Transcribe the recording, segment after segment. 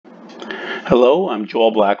Hello, I'm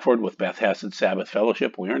Joel Blackford with Beth Hassett Sabbath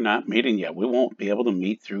Fellowship. We are not meeting yet. We won't be able to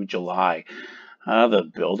meet through July. The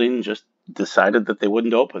building just decided that they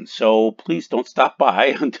wouldn't open, so please don't stop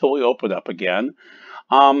by until we open up again.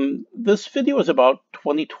 This video is about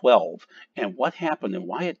 2012 and what happened and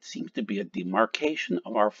why it seems to be a demarcation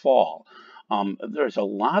of our fall. There's a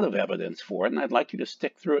lot of evidence for it, and I'd like you to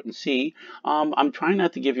stick through it and see. I'm trying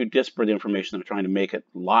not to give you disparate information. I'm trying to make it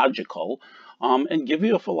logical and give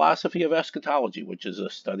you a philosophy of eschatology, which is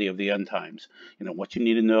a study of the end times. You know, what you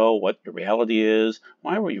need to know, what your reality is,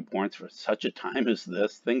 why were you born for such a time as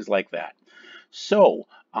this, things like that. So,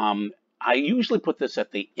 I usually put this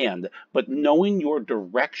at the end, but knowing your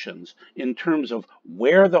directions in terms of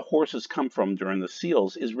where the horses come from during the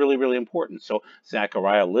seals is really, really important. So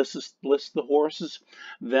Zechariah lists the horses.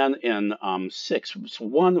 Then in 6, so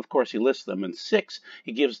 1, of course, he lists them. In 6,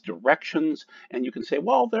 he gives directions, and you can say,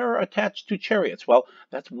 well, they're attached to chariots. Well,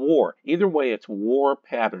 that's war. Either way, it's war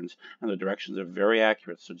patterns, and the directions are very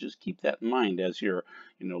accurate. So just keep that in mind as you're,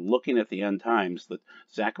 looking at the end times, that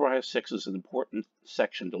Zechariah 6 is an important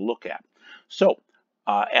section to look at. So,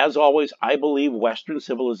 as always, I believe Western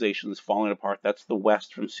civilization is falling apart. That's the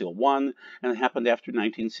West from Seal 1, and it happened after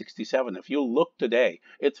 1967. If you look today,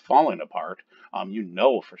 it's falling apart. You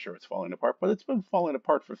know for sure it's falling apart, but it's been falling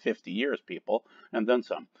apart for 50 years, people, and then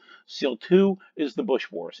some. Seal 2 is the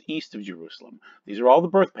Bush Wars, east of Jerusalem. These are all the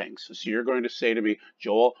birth pangs. So you're going to say to me,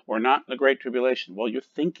 Joel, we're not in the Great Tribulation. Well, you're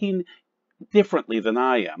thinking differently than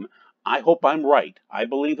I am. I hope I'm right. I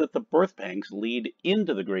believe that the birth pangs lead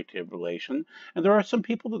into the Great Tribulation, and there are some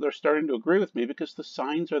people that are starting to agree with me because the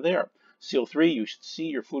signs are there. Seal 3, you should see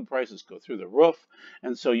your food prices go through the roof,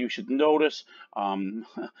 and so you should notice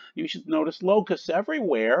locusts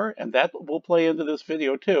everywhere, and that will play into this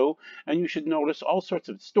video too. And you should notice all sorts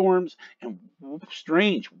of storms and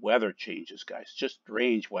strange weather changes, guys. Just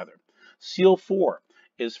strange weather. Seal 4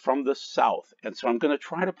 is from the south. And so I'm going to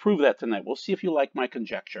try to prove that tonight. We'll see if you like my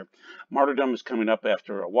conjecture. Martyrdom is coming up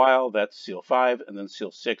after a while. That's Seal 5. And then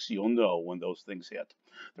Seal 6, you'll know when those things hit.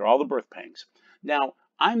 They're all the birth pangs. Now,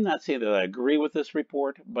 I'm not saying that I agree with this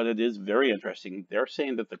report, but it is very interesting. They're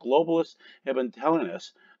saying that the globalists have been telling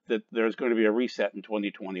us that there's going to be a reset in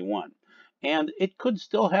 2021. And it could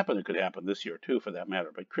still happen. It could happen this year, too, for that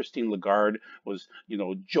matter. But Christine Lagarde was,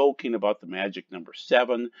 joking about the magic number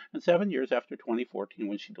 7. And 7 years after 2014,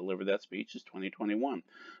 when she delivered that speech, is 2021.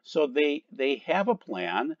 So they have a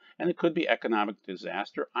plan, and it could be economic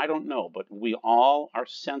disaster. I don't know. But we all are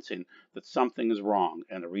sensing that something is wrong,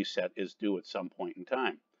 and a reset is due at some point in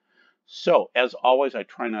time. So, as always, I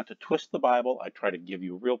try not to twist the Bible. I try to give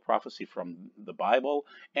you real prophecy from the Bible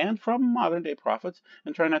and from modern day prophets,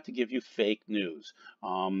 and try not to give you fake news.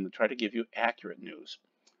 Try to give you accurate news.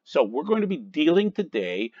 So, we're going to be dealing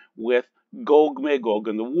today with Gog Magog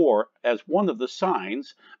and the war as one of the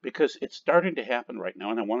signs, because it's starting to happen right now.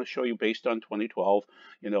 And I want to show you, based on 2012,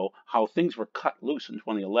 how things were cut loose in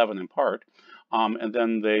 2011 in part. And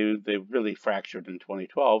then they really fractured in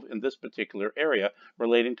 2012 in this particular area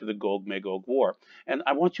relating to the Gog-Magog war. And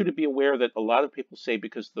I want you to be aware that a lot of people say,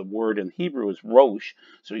 because the word in Hebrew is Rosh,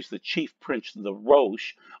 so he's the chief prince, the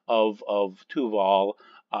Rosh of Tuval,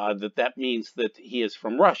 that means that he is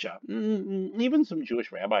from Russia. Even some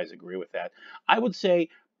Jewish rabbis agree with that. I would say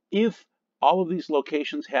if all of these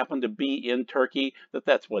locations happen to be in Turkey,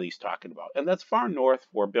 that's what he's talking about. And that's far north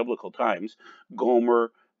for biblical times.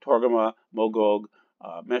 Gomer, Torgama, Magog,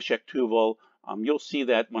 Meshech, Tuval. You'll see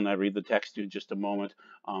that when I read the text in just a moment,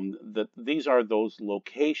 that these are those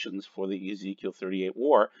locations for the Ezekiel 38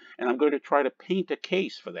 war. And I'm going to try to paint a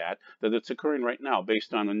case for that it's occurring right now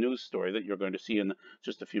based on a news story that you're going to see in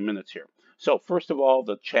just a few minutes here. So first of all,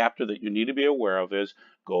 the chapter that you need to be aware of is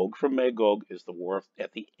Gog from Magog is the war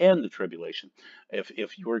at the end of tribulation.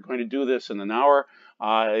 If you were going to do this in an hour,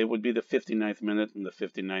 it would be the 59th minute and the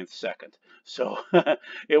 59th second. So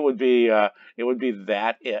it would be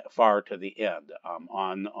that far to the end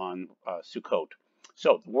on Sukkot.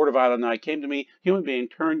 So the word of Adonai came to me, human being,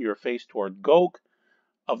 turn your face toward Gog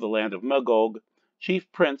of the land of Magog,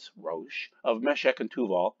 chief prince Rosh of Meshech and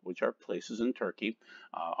Tuval, which are places in Turkey,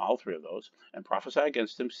 all three of those, and prophesy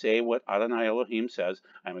against him. Say what Adonai Elohim says.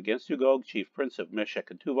 I am against you, Gog, chief prince of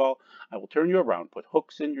Meshech and Tuval. I will turn you around, put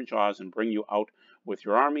hooks in your jaws, and bring you out with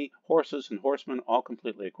your army, horses and horsemen, all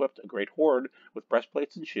completely equipped, a great horde with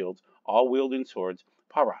breastplates and shields, all wielding swords,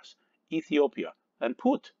 Paras, Ethiopia, and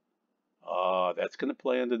Put. That's going to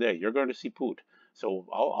play in today. You're going to see Put. So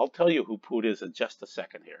I'll tell you who Put is in just a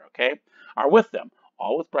second here, okay? Are with them,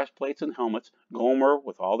 all with breastplates and helmets, Gomer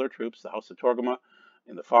with all their troops, the house of Torgama,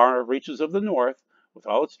 in the far reaches of the north, with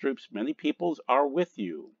all its troops, many peoples are with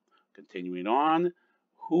you. Continuing on,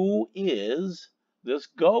 Who is this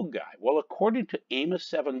Gog guy? Well, according to Amos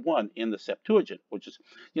 7:1 in the Septuagint, which is,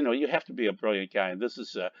 you have to be a brilliant guy, and this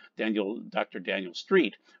is Dr. Daniel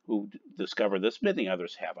Street, who discovered this. Many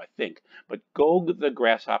others have, I think. But Gog the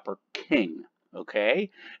grasshopper king.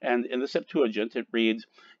 Okay, and in the Septuagint it reads,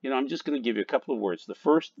 I'm just going to give you a couple of words.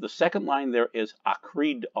 The second line there is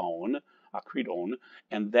akridon,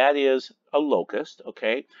 and that is a locust.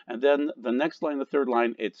 Okay, and then the next line, the third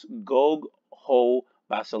line, it's Gog ho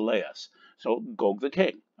Basileus. So Gog the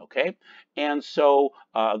king, okay? And so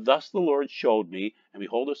thus the Lord showed me, and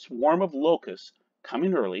behold, a swarm of locusts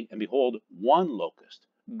coming early, and behold, one locust,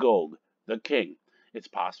 Gog the king. It's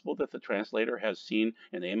possible that the translator has seen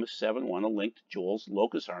in Amos 7:1 a link to Joel's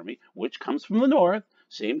locust army, which comes from the north,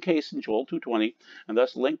 same case in Joel 2:20, and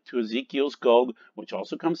thus linked to Ezekiel's Gog, which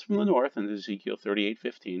also comes from the north in Ezekiel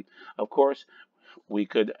 38:15. Of course, we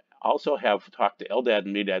could also have talked to Eldad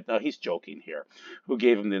and Medad. No, he's joking here. Who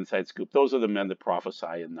gave him the inside scoop? Those are the men that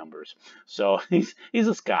prophesy in numbers. So he's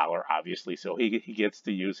a scholar, obviously, so he gets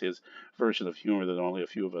to use his version of humor that only a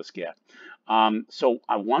few of us get. So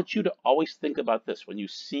I want you to always think about this. When you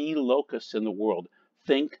see locusts in the world,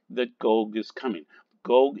 think that Gog is coming.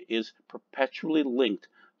 Gog is perpetually linked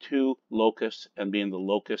to locusts and being the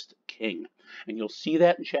locust king. And you'll see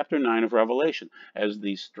that in chapter 9 of Revelation, as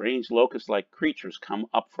these strange locust-like creatures come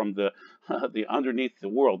up from the underneath the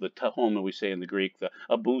world, the tehom, we say in the Greek, the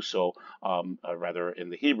abuso, rather in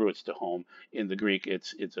the Hebrew it's tehom, in the Greek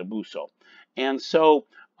it's abuso. And so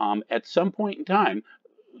at some point in time,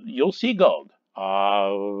 you'll see Gog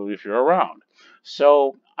if you're around.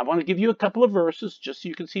 So I want to give you a couple of verses just so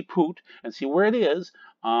you can see Put and see where it is.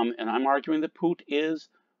 And I'm arguing that Put is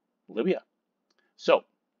Libya. So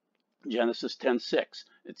Genesis 10:6,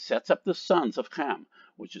 it sets up the sons of Ham,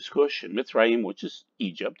 which is Cush, and Mitzraim, which is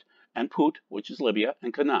Egypt, and Put, which is Libya,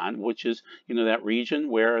 and Canaan, which is, that region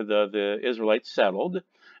where the Israelites settled.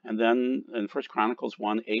 And then in 1 Chronicles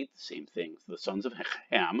 1:8, same thing, the sons of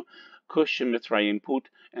Ham, Cush and Mitzraim, Put,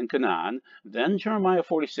 and Canaan. Then Jeremiah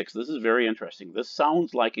 46, this is very interesting. This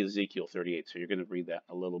sounds like Ezekiel 38, so you're going to read that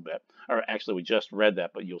a little bit. Or actually, we just read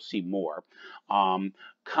that, but you'll see more.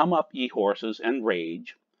 Come up, ye horses, and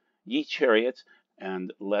rage, ye chariots,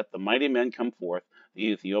 and let the mighty men come forth, the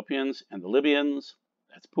Ethiopians and the Libyans,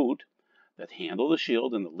 that's Put, that handle the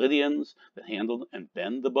shield, and the Lydians that handle and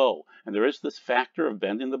bend the bow. And there is this factor of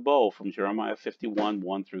bending the bow from Jeremiah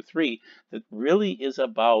 51:1-3 that really is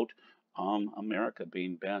about America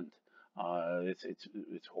being bent.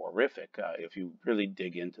 It's horrific if you really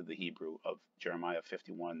dig into the Hebrew of Jeremiah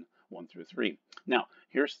 51:1-3. Now,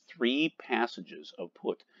 here's 3 passages of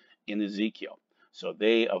Put in Ezekiel. So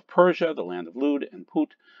they of Persia, the land of Lud, and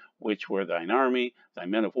Put, which were thine army, thy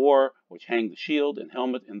men of war, which hang the shield and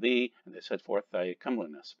helmet in thee, and they set forth thy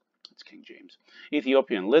comeliness. That's King James.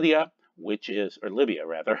 Ethiopia and Lydia, Libya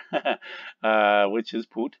rather, which is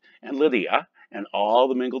Put, and Lydia, and all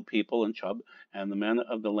the mingled people and Chub, and the men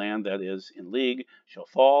of the land that is in league, shall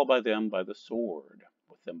fall by them by the sword,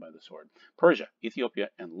 with them by the sword. Persia, Ethiopia,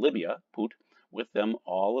 and Libya, Put, with them,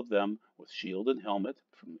 all of them, with shield and helmet,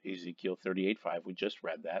 from Ezekiel 38:5, we just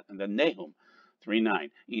read that. And then Nahum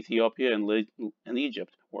 3:9, Ethiopia and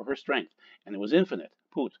Egypt were her strength, and it was infinite.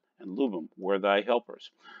 Put and Lubim were thy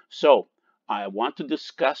helpers. So I want to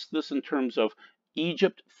discuss this in terms of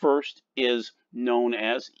Egypt first is known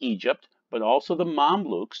as Egypt, but also the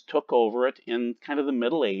Mamluks took over it in kind of the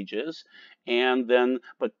Middle Ages, and then,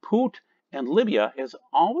 but Put and Libya has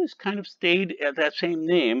always kind of stayed at that same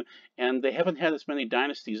name, and they haven't had as many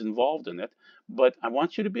dynasties involved in it. But I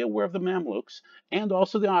want you to be aware of the Mamluks and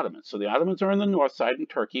also the Ottomans. So the Ottomans are on the north side in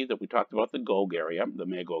Turkey that we talked about, the Gog area, the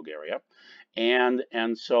Magog area.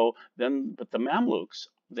 And so then, but the Mamluks,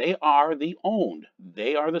 they are the owned.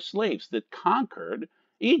 They are the slaves that conquered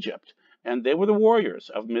Egypt. And they were the warriors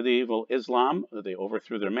of medieval Islam. They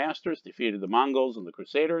overthrew their masters, defeated the Mongols and the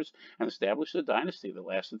Crusaders, and established a dynasty that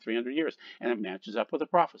lasted 300 years. And it matches up with the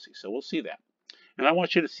prophecy. So we'll see that. And I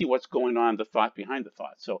want you to see what's going on, the thought behind the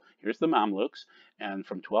thought. So here's the Mamluks, and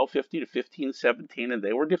from 1250 to 1517, and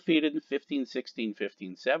they were defeated in 1516,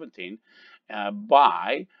 1517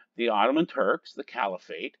 by the Ottoman Turks, the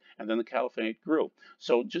Caliphate, and then the Caliphate grew.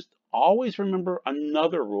 So just always remember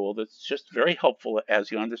another rule that's just very helpful as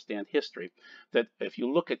you understand history, that if you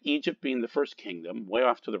look at Egypt being the first kingdom, way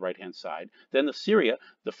off to the right-hand side, then Assyria,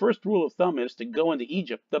 the first rule of thumb is to go into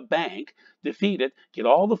Egypt, the bank, defeat it, get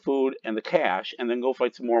all the food and the cash, and then go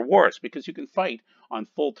fight some more wars, because you can fight on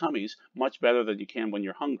full tummies much better than you can when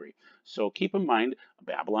you're hungry. So keep in mind,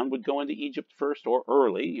 Babylon would go into Egypt first or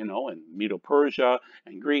early, and Medo-Persia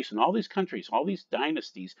and Greece and all these countries, all these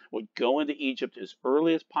dynasties would go into Egypt as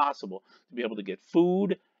early as possible possible to be able to get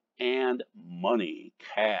food and money,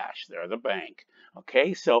 cash. They're the bank.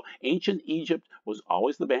 Okay, so ancient Egypt was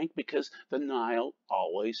always the bank because the Nile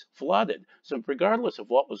always flooded. So regardless of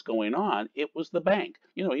what was going on, it was the bank.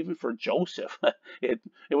 You know, even for Joseph, it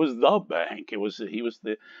was the bank. He was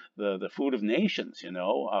the food of nations. You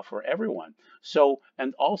know, for everyone. So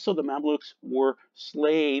and also the Mamluks were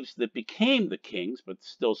slaves that became the kings, but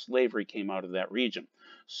still slavery came out of that region.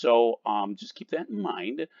 So just keep that in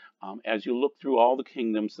mind as you look through all the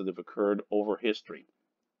kingdoms that have occurred over history.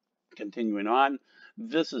 Continuing on,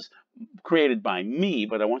 this is created by me,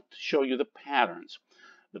 but I want to show you the patterns,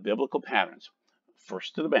 the biblical patterns.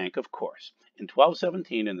 First to the bank, of course. In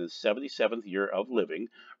 1217, in the 77th year of living,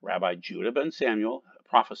 Rabbi Judah ben Samuel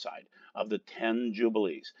prophesied of the 10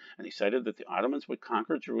 Jubilees, and he cited that the Ottomans would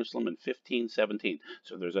conquer Jerusalem in 1517.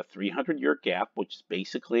 So there's a 300-year gap, which is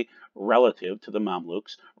basically relative to the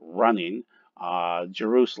Mamluks running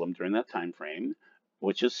Jerusalem during that time frame,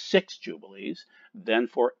 which is 6 Jubilees. Then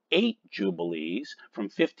for 8 Jubilees, from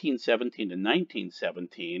 1517 to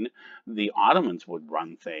 1917, the Ottomans would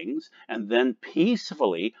run things, and then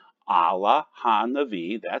peacefully Allah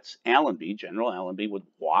ha-Navi, that's Allenby, General Allenby, would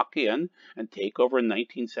walk in and take over in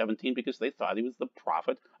 1917 because they thought he was the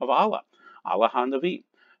prophet of Allah, Allah ha-Navi.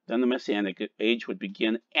 Then the Messianic age would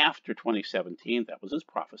begin after 2017. That was his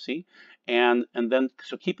prophecy. And then,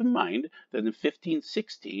 so keep in mind that in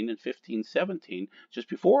 1516 and 1517, just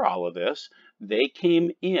before all of this, they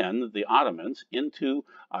came in, the Ottomans, into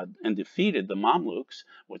and defeated the Mamluks,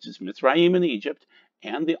 which is Mitzraim in Egypt,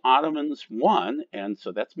 and the Ottomans won, and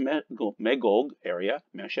so that's Magog area,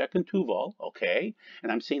 Meshech and Tuval, okay?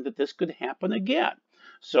 And I'm saying that this could happen again.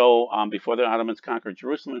 So before the Ottomans conquered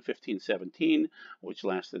Jerusalem in 1517, which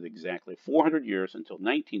lasted exactly 400 years until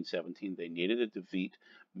 1917, they needed to defeat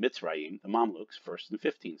Mitzraim, the Mamluks, first in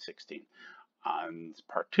 1516. On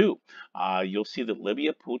part 2, you'll see that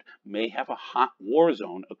Libya, Put, may have a hot war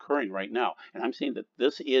zone occurring right now. And I'm saying that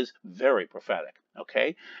this is very prophetic,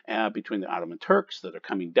 okay? Between the Ottoman Turks that are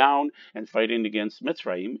coming down and fighting against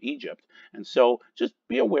Mitzraim, Egypt. And so just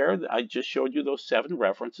be aware that I just showed you those 7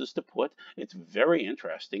 references to Put. It's very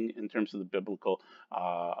interesting in terms of the biblical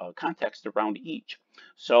context around each.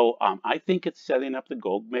 So I think it's setting up the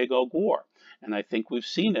Gog-Magog war. And I think we've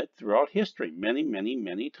seen it throughout history many, many,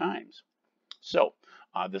 many times. So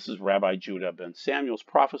this is Rabbi Judah ben Samuel's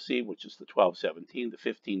prophecy, which is the 1217, the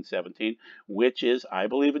 1517, which is, I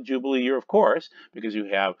believe, a Jubilee year, of course, because you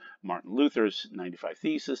have Martin Luther's 95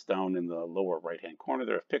 Thesis down in the lower right-hand corner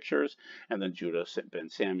there of pictures, and then Judah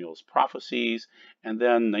ben Samuel's prophecies, and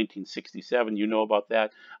then 1967, you know about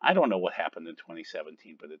that. I don't know what happened in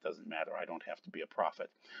 2017, but it doesn't matter. I don't have to be a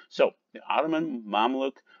prophet. So the Ottoman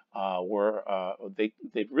Mamluk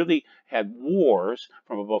they really had wars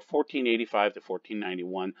from about 1485 to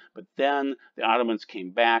 1491, but then the Ottomans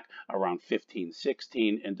came back around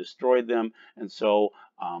 1516 and destroyed them, and so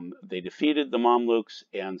they defeated the Mamluks,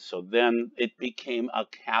 and so then it became a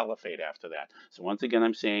caliphate after that. So once again,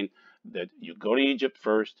 I'm saying that you go to Egypt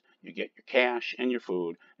first, you get your cash and your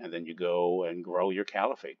food, and then you go and grow your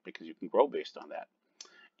caliphate because you can grow based on that.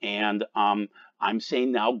 And I'm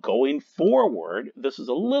saying now going forward, this is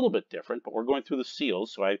a little bit different, but we're going through the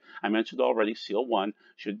seals. So I mentioned already, seal 1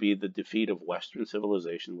 should be the defeat of Western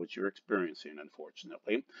civilization, which you're experiencing,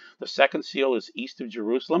 unfortunately. The second seal is east of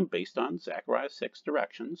Jerusalem, based on Zechariah 6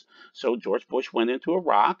 directions. So George Bush went into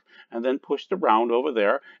Iraq and then pushed around over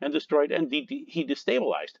there and destroyed, and he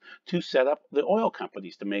destabilized to set up the oil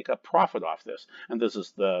companies to make a profit off this. And this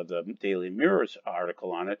is the Daily Mirror's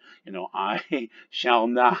article on it. You know, I shall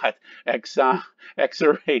not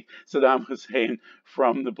exonerate Saddam Hussein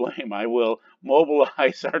from the blame. I will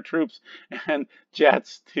mobilize our troops and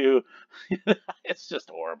jets to, it's just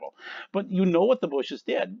horrible. But you know what the Bushes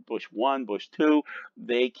did. Bush 1, Bush 2,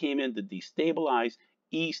 they came in to destabilize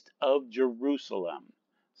east of Jerusalem.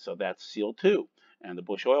 So that's seal 2 and the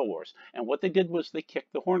Bush oil wars. And what they did was they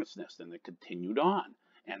kicked the hornet's nest and they continued on.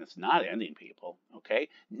 And it's not ending, people, okay?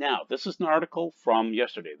 Now, this is an article from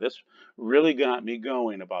yesterday. This really got me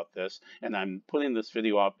going about this, and I'm putting this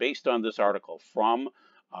video out based on this article from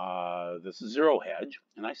this Zero Hedge,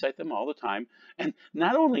 and I cite them all the time. And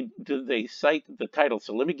not only do they cite the title,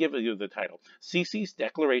 so let me give you the title. Sisi's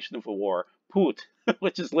Declaration of War, Put,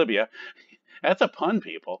 which is Libya. That's a pun,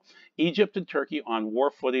 people. Egypt and Turkey on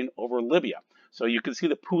war footing over Libya. So you can see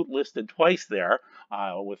the Put listed twice there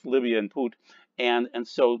with Libya and Put. And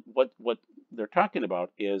so what they're talking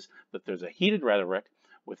about is that there's a heated rhetoric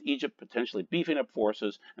with Egypt potentially beefing up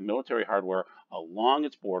forces and military hardware along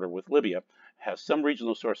its border with Libya, has some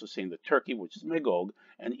regional sources saying that Turkey, which is Magog,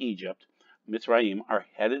 and Egypt, Mitzraim, are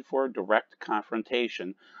headed for a direct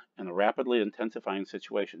confrontation in a rapidly intensifying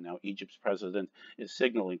situation. Now, Egypt's president is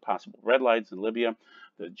signaling possible red lines in Libya.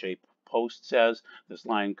 The J Post says this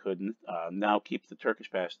line could now keep the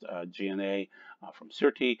Turkish-backed GNA from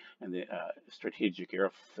Sirte and the strategic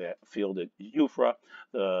airfield at Yufra.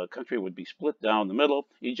 The country would be split down the middle.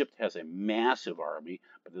 Egypt has a massive army,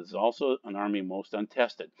 but it is also an army most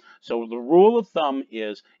untested. So the rule of thumb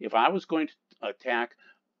is if I was going to attack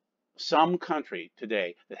some country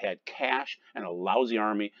today that had cash and a lousy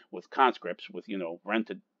army with conscripts, with,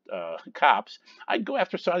 rented cops, I'd go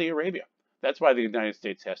after Saudi Arabia. That's why the United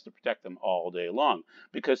States has to protect them all day long,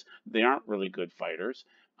 because they aren't really good fighters,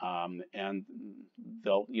 and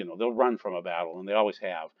they'll run from a battle, and they always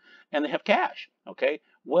have, and they have cash. Okay,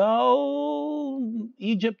 well,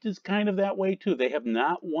 Egypt is kind of that way too. They have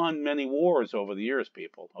not won many wars over the years,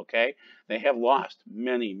 people. Okay, they have lost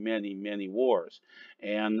many, many, many wars,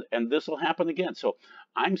 and this will happen again. So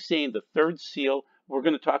I'm saying the third seal. We're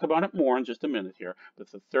going to talk about it more in just a minute here, but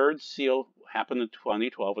the third seal happened in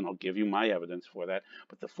 2012, and I'll give you my evidence for that.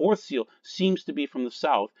 But the fourth seal seems to be from the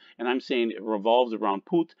south, and I'm saying it revolves around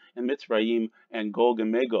Put and Mitzraim and Gog and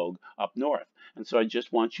Magog up north. And so I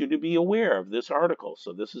just want you to be aware of this article.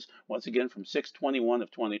 So this is, once again, from 6/21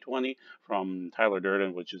 of 2020 from Tyler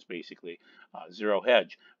Durden, which is basically Zero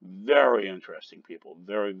Hedge. Very interesting, people.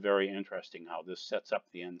 Very, very interesting how this sets up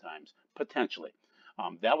the end times, potentially.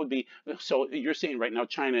 That would be, so you're saying right now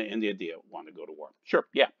China and India want to go to war. Sure,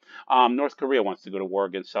 yeah. North Korea wants to go to war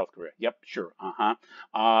against South Korea. Yep, sure,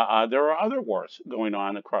 there are other wars going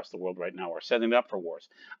on across the world right now, or setting up for wars.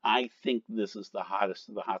 I think this is the hottest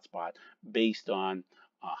of the hotspot based on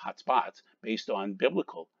hotspots, based on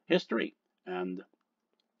biblical history. And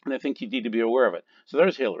I think you need to be aware of it. So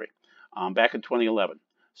there's Hillary, back in 2011.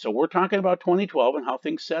 So we're talking about 2012 and how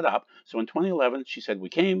things set up. So in 2011, she said, we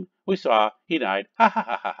came, we saw, he died, ha ha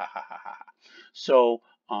ha ha ha ha ha. So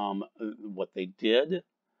what they did,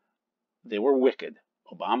 they were wicked.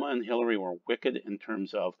 Obama and Hillary were wicked in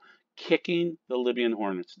terms of kicking the Libyan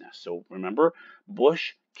hornet's nest. So remember,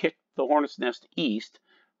 Bush kicked the hornet's nest east,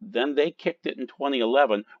 then they kicked it in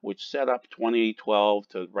 2011, which set up 2012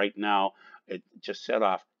 to right now. It just set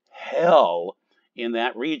off hell in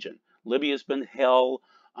that region. Libya's been hell.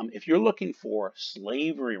 If you're looking for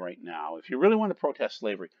slavery right now, if you really want to protest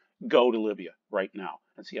slavery, go to Libya right now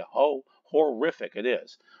and see how horrific it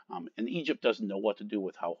is. And Egypt doesn't know what to do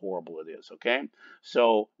with how horrible it is, okay?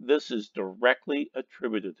 So this is directly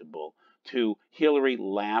attributable to Hillary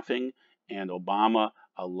laughing and Obama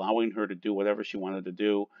allowing her to do whatever she wanted to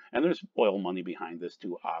do. And there's oil money behind this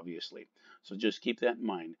too, obviously. So just keep that in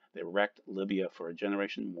mind. They wrecked Libya for a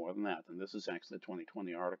generation more than that. And this is actually a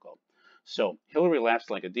 2020 article. So Hillary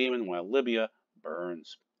laughs like a demon while Libya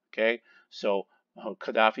burns. Okay? So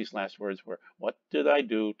Gaddafi's last words were, "What did I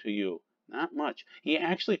do to you?" Not much. He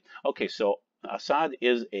actually, okay, so Assad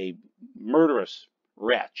is a murderous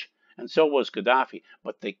wretch, and so was Gaddafi,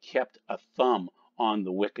 but they kept a thumb on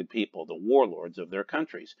the wicked people, the warlords of their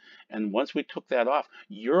countries. And once we took that off,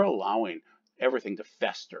 you're allowing everything to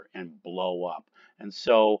fester and blow up. And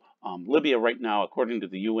so Libya right now, according to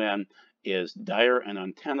the UN, is dire and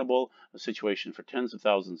untenable, a situation for tens of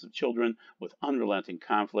thousands of children with unrelenting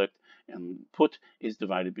conflict. And Put is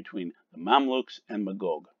divided between the Mamluks and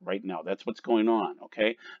Magog right now. That's what's going on,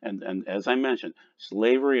 okay? And as I mentioned,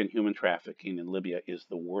 slavery and human trafficking in Libya is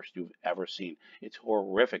the worst you've ever seen. It's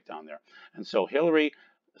horrific down there. And so Hillary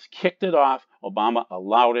kicked it off. Obama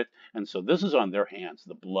allowed it. And so this is on their hands.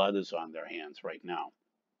 The blood is on their hands right now.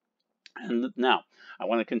 And now, I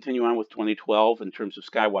want to continue on with 2012 in terms of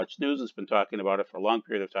Skywatch News. It's been talking about it for a long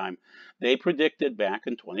period of time. They predicted back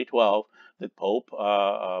in 2012 that Pope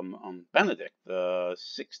Benedict the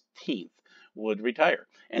 16th would retire.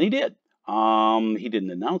 And he did. He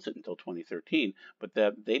didn't announce it until 2013, but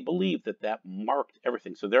that they believe that marked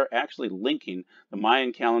everything. So they're actually linking the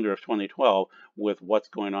Mayan calendar of 2012 with what's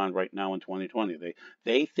going on right now in 2020.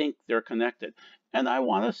 They think they're connected. And I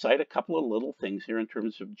want to cite a couple of little things here in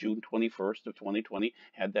terms of June 21st of 2020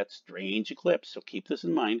 had that strange eclipse. So keep this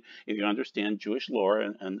in mind if you understand Jewish lore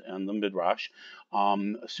and the Midrash.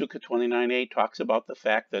 Sukkah 29a talks about the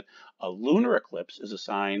fact that a lunar eclipse is a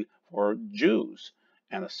sign for Jews,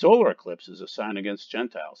 and a solar eclipse is a sign against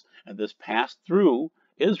Gentiles. And this passed through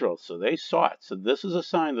Israel, so they saw it. So this is a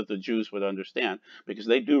sign that the Jews would understand because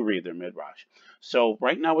they do read their Midrash. So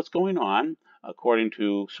right now what's going on, according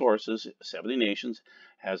to sources, 70 nations,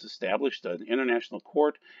 has established an international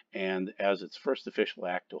court and as its first official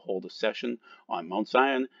act to hold a session on Mount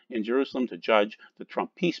Zion in Jerusalem to judge the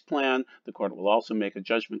Trump peace plan. The court will also make a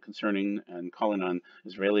judgment concerning and calling on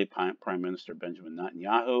Israeli Prime Minister Benjamin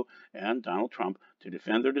Netanyahu and Donald Trump to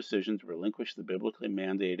defend their decision to relinquish the biblically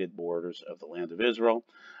mandated borders of the land of Israel,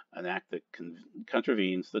 an act that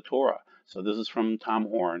contravenes the Torah. So this is from Tom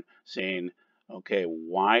Horn saying, okay,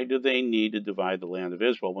 why do they need to divide the land of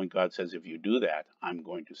Israel when God says, if you do that, I'm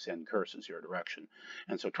going to send curses your direction?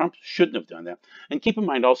 And so Trump shouldn't have done that. And keep in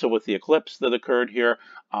mind also with the eclipse that occurred here,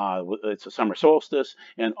 it's a summer solstice,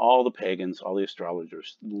 and all the pagans, all the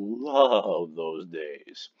astrologers love those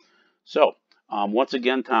days. So, once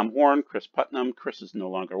again, Tom Horn, Chris Putnam. Chris is no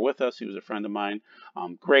longer with us. He was a friend of mine.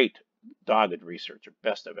 Great, dogged researcher,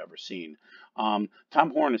 best I've ever seen. Tom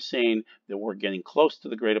Horn is saying that we're getting close to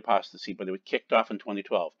the great apostasy, but it kicked off in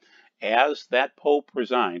 2012. As that Pope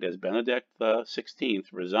resigned, as Benedict XVI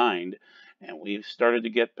resigned, and we started to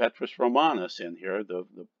get Petrus Romanus in here, the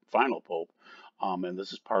final Pope, and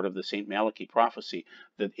this is part of the St. Malachi prophecy,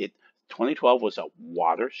 that 2012 was a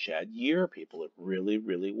watershed year, people. It really,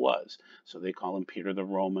 really was. So they call him Peter the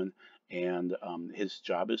Roman, and his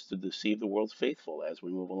job is to deceive the world's faithful as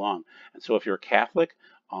we move along. And so if you're a Catholic,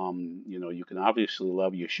 you know, you can obviously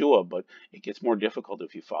love Yeshua, but it gets more difficult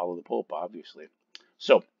if you follow the Pope, obviously.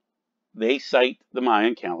 So they cite the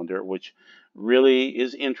Mayan calendar, which really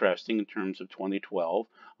is interesting in terms of 2012.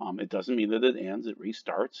 It doesn't mean that it ends, it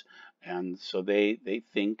restarts. And so they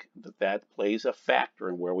think that that plays a factor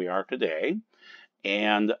in where we are today.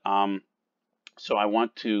 And so I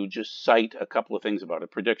want to just cite a couple of things about it.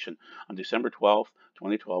 Prediction. On December 12th,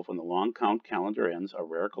 2012, when the long count calendar ends, a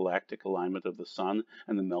rare galactic alignment of the Sun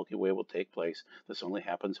and the Milky Way will take place. This only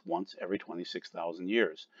happens once every 26,000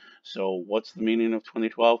 years. So what's the meaning of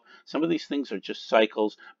 2012? Some of these things are just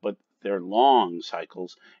cycles, but they're long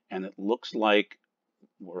cycles, and it looks like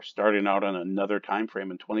we're starting out on another time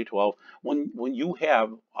frame in 2012 when you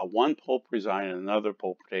have one pope resign and another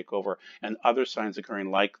pope take over and other signs occurring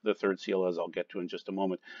like the third seal, as I'll get to in just a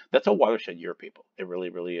moment. That's a watershed year, people. It really,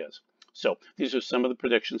 really is. So these are some of the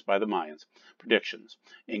predictions by the Mayans. Predictions: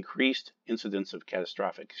 increased incidence of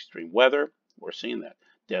catastrophic extreme weather. We're seeing that.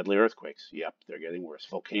 Deadly earthquakes. Yep, they're getting worse.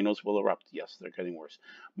 Volcanoes will erupt. Yes, they're getting worse.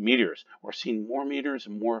 Meteors. We're seeing more meteors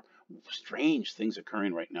and more strange things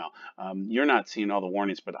occurring right now. You're not seeing all the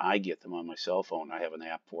warnings, but I get them on my cell phone. I have an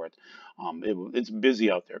app for it. It's busy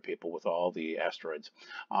out there, people, with all the asteroids.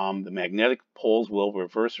 The magnetic poles will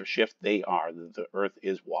reverse or shift. They are. The Earth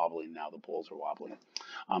is wobbling now. The poles are wobbling.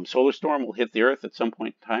 Solar storm will hit the Earth at some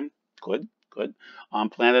point in time. Could.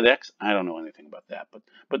 Planet X, I don't know anything about that,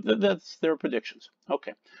 but that's their predictions.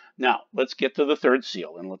 Okay, now let's get to the third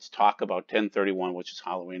seal, and let's talk about 1031, which is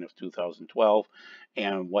Halloween of 2012,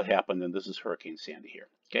 and what happened, and this is Hurricane Sandy here.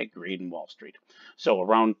 Okay, greed in Wall Street. So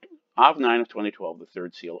around Av-9 of 2012, the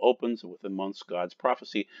third seal opens, and within months, God's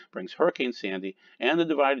prophecy brings Hurricane Sandy and the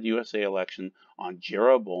divided USA election on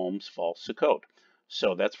Jeroboam's false Sukkot.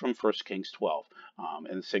 So that's from 1 Kings 12,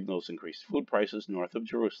 and it signals increased food prices north of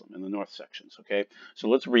Jerusalem in the north sections. Okay, so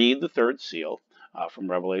let's read the third seal from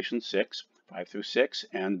Revelation 6, 5 through 6.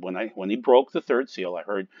 And when he broke the third seal, I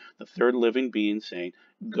heard the third living being saying,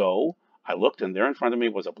 "Go." I looked, and there in front of me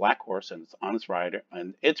was a black horse, and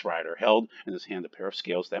its rider held in his hand a pair of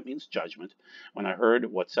scales. That means judgment. When I heard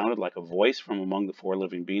what sounded like a voice from among the four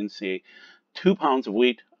living beings say, 2 pounds of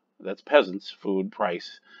wheat. That's peasants' food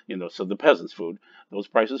price, so the peasants' food, those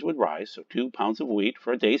prices would rise. So 2 pounds of wheat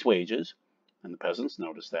for a day's wages, and the peasants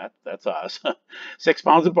notice that. That's us. 6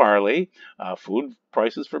 pounds of barley, food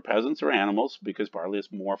prices for peasants or animals, because barley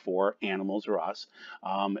is more for animals or us.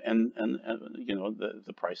 And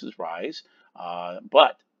the prices rise,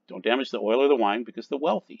 but don't damage the oil or the wine, because the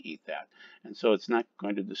wealthy eat that. And so it's not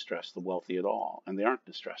going to distress the wealthy at all. And they aren't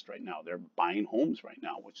distressed right now. They're buying homes right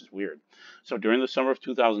now, which is weird. So during the summer of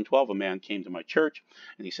 2012, a man came to my church,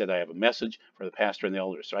 and he said, "I have a message for the pastor and the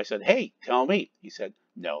elders." So I said, "Hey, tell me." He said,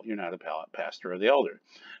 "No, you're not a pastor or the elder."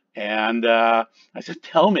 And I said,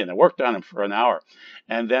 "Tell me." And I worked on him for an hour.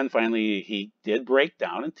 And then finally he did break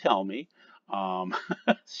down and tell me.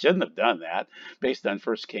 Shouldn't have done that based on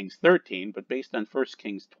 1 Kings 13, but based on 1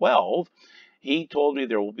 Kings 12, he told me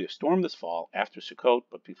there will be a storm this fall after Sukkot,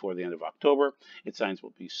 but before the end of October. Its signs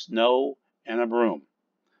will be snow and a broom.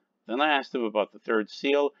 Then I asked him about the third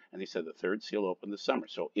seal, and he said the third seal opened this summer.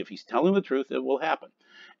 So if he's telling the truth, it will happen.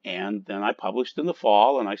 And then I published in the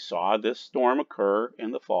fall, and I saw this storm occur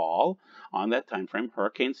in the fall on that time frame,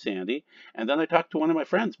 Hurricane Sandy. And then I talked to one of my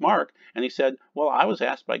friends, Mark, and he said, well, I was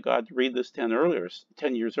asked by God to read this 10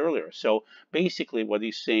 years earlier. So basically what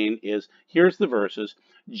he's saying is, here's the verses.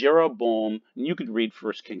 Jeroboam, and you could read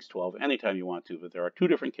 1 Kings 12 anytime you want to, but there are two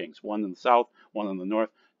different kings, one in the south, one in the north.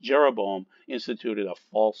 Jeroboam instituted a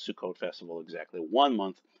false Sukkot festival exactly 1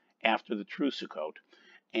 month after the true Sukkot.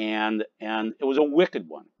 And it was a wicked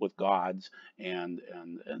one with gods and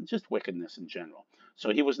just wickedness in general. So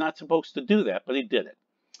he was not supposed to do that, but he did it.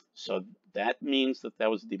 So that means that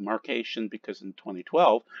was demarcation, because in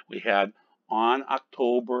 2012 we had, on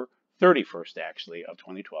October 31st actually of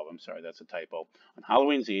 2012, I'm sorry, that's a typo, on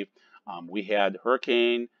Halloween's Eve, we had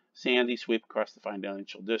Hurricane Sandy sweep across the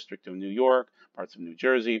financial district of New York, parts of New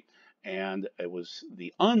Jersey, and it was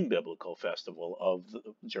the unbiblical festival of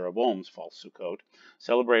Jeroboam's false Sukkot,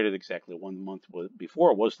 celebrated exactly 1 month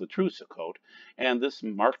before was the true Sukkot, and this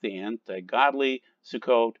marked the anti-godly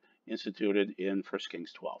Sukkot instituted in 1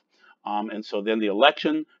 Kings 12. And so then the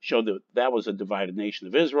election showed that was a divided nation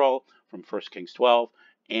of Israel from 1 Kings 12,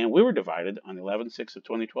 and we were divided on 11/6 of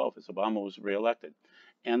 2012 as Obama was reelected.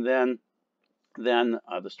 And then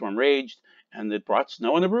the storm raged, and it brought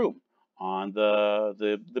snow in the room. On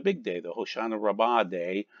the big day, the Hoshana Rabbah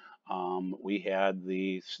day, we had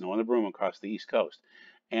the snow in the broom across the East Coast.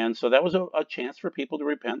 And so that was a chance for people to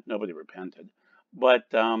repent. Nobody repented, but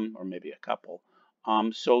or maybe a couple.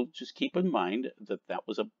 So just keep in mind that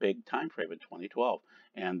was a big time frame in 2012,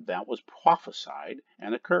 and that was prophesied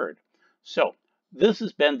and occurred. So this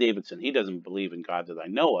is Ben Davidson. He doesn't believe in God that I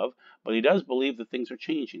know of, but he does believe that things are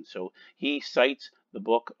changing. So he cites the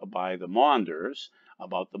book by the Maunders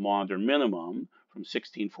about the Maunder minimum from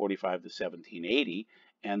 1645 to 1780,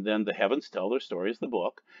 and then The Heavens Tell Their Story is the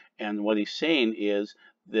book. And what he's saying is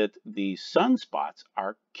that the sunspots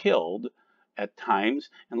are killed at times,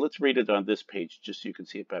 and let's read it on this page just so you can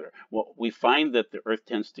see it better. Well, we find that the Earth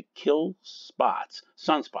tends to kill sunspots,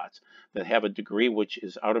 that have a degree which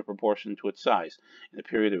is out of proportion to its size. In a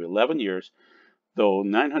period of 11 years, though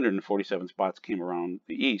 947 spots came around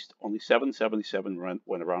the east, only 777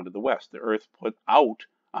 went around to the west. The Earth put out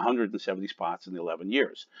 170 spots in the 11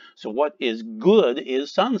 years. So what is good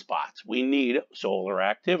is sunspots. We need solar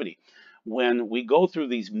activity. When we go through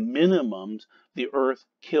these minimums, the Earth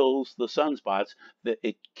kills the sunspots. That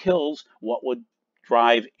it kills what would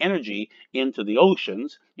drive energy into the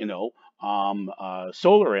oceans,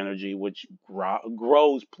 solar energy, which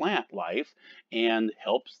grows plant life and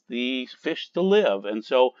helps the fish to live. And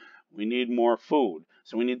so we need more food.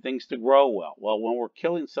 So we need things to grow well. Well, when we're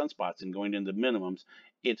killing sunspots and going into minimums,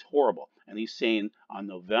 it's horrible. And he's saying on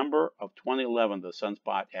November of 2011, the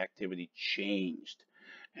sunspot activity changed.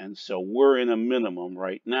 And so we're in a minimum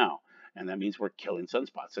right now. And that means we're killing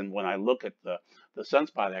sunspots. And when I look at the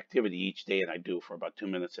sunspot activity each day, and I do for about 2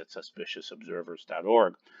 minutes at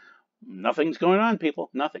suspiciousobservers.org, nothing's going on, people,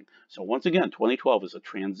 nothing. So once again, 2012 is a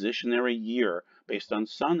transitionary year based on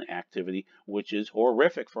sun activity, which is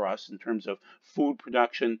horrific for us in terms of food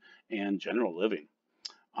production and general living.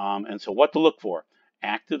 And so what to look for?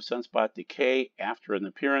 Active sunspot decay after an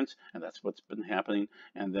appearance, and that's what's been happening.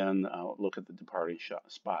 And then look at the departing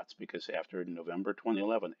spots, because after November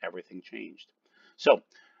 2011, everything changed. So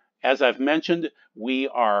as I've mentioned, we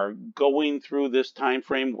are going through this time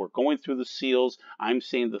frame. We're going through the seals. I'm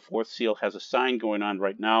saying the fourth seal has a sign going on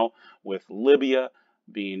right now, with Libya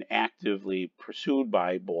being actively pursued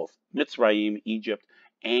by both Mitzraim, Egypt,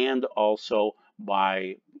 and also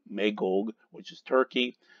by Magog, which is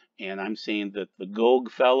Turkey. And I'm saying that the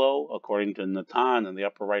Gog fellow, according to Natan in the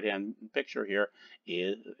upper right-hand picture here,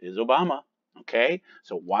 is Obama. Okay?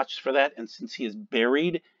 So watch for that. And since he is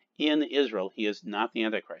buried in Israel, he is not the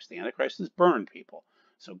Antichrist. The Antichrist is burned, people.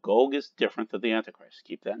 So Gog is different than the Antichrist.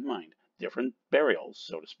 Keep that in mind. Different burials,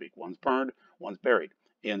 so to speak. One's burned, one's buried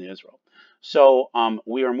in Israel. So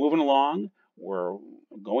we are moving along. We're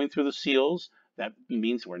going through the seals. That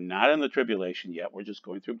means we're not in the tribulation yet. We're just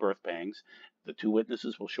going through birth pangs. The two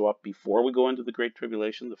witnesses will show up before we go into the Great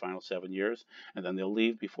Tribulation, the final 7 years, and then they'll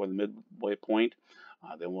leave before the midway point.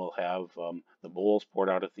 Then we'll have the bowls poured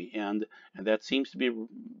out at the end, and that seems to be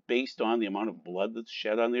based on the amount of blood that's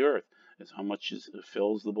shed on the earth, is how much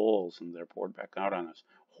fills the bowls, and they're poured back out on us.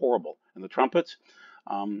 Horrible. And the trumpets,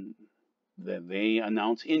 they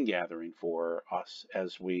announce ingathering for us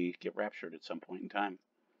as we get raptured at some point in time.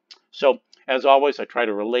 So, as always, I try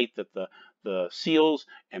to relate that the seals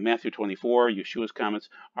and Matthew 24, Yeshua's comments,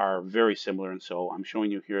 are very similar. And so I'm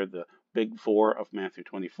showing you here the big four of Matthew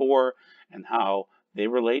 24 and how they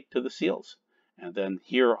relate to the seals. And then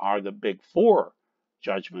here are the big four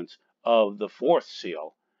judgments of the fourth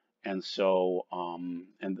seal. And so,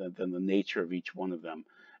 and then the nature of each one of them.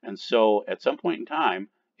 And so at some point in time,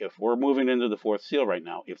 if we're moving into the fourth seal right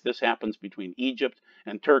now, if this happens between Egypt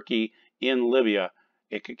and Turkey in Libya,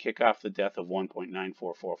 it could kick off the death of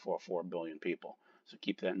 1.94444 billion people. So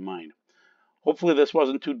keep that in mind. Hopefully this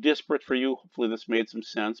wasn't too disparate for you. Hopefully this made some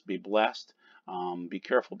sense. Be blessed. Be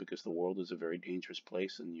careful because the world is a very dangerous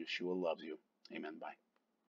place and Yeshua loves you. Amen. Bye.